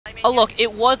Oh look,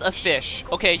 it was a fish.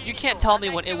 Okay, you can't tell me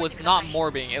when it was not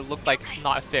morbing, it looked like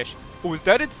not a fish. Oh, is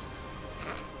that its...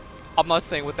 I'm not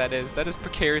saying what that is. That is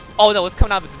precarious. Oh no, it's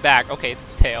coming out of its back. Okay, it's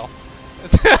its tail.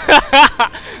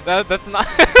 That's not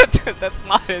that's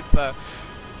not its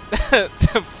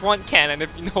the front cannon,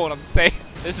 if you know what I'm saying.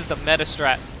 This is the meta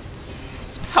strat.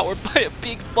 It's powered by a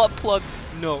big butt plug.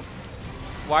 No.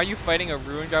 Why are you fighting a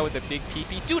ruin guy with a big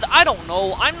peepee? Dude, I don't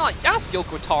know. I'm not. Ask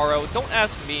Yoko Taro. Don't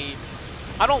ask me.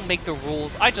 I don't make the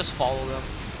rules. I just follow them.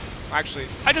 Actually,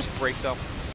 I just break them.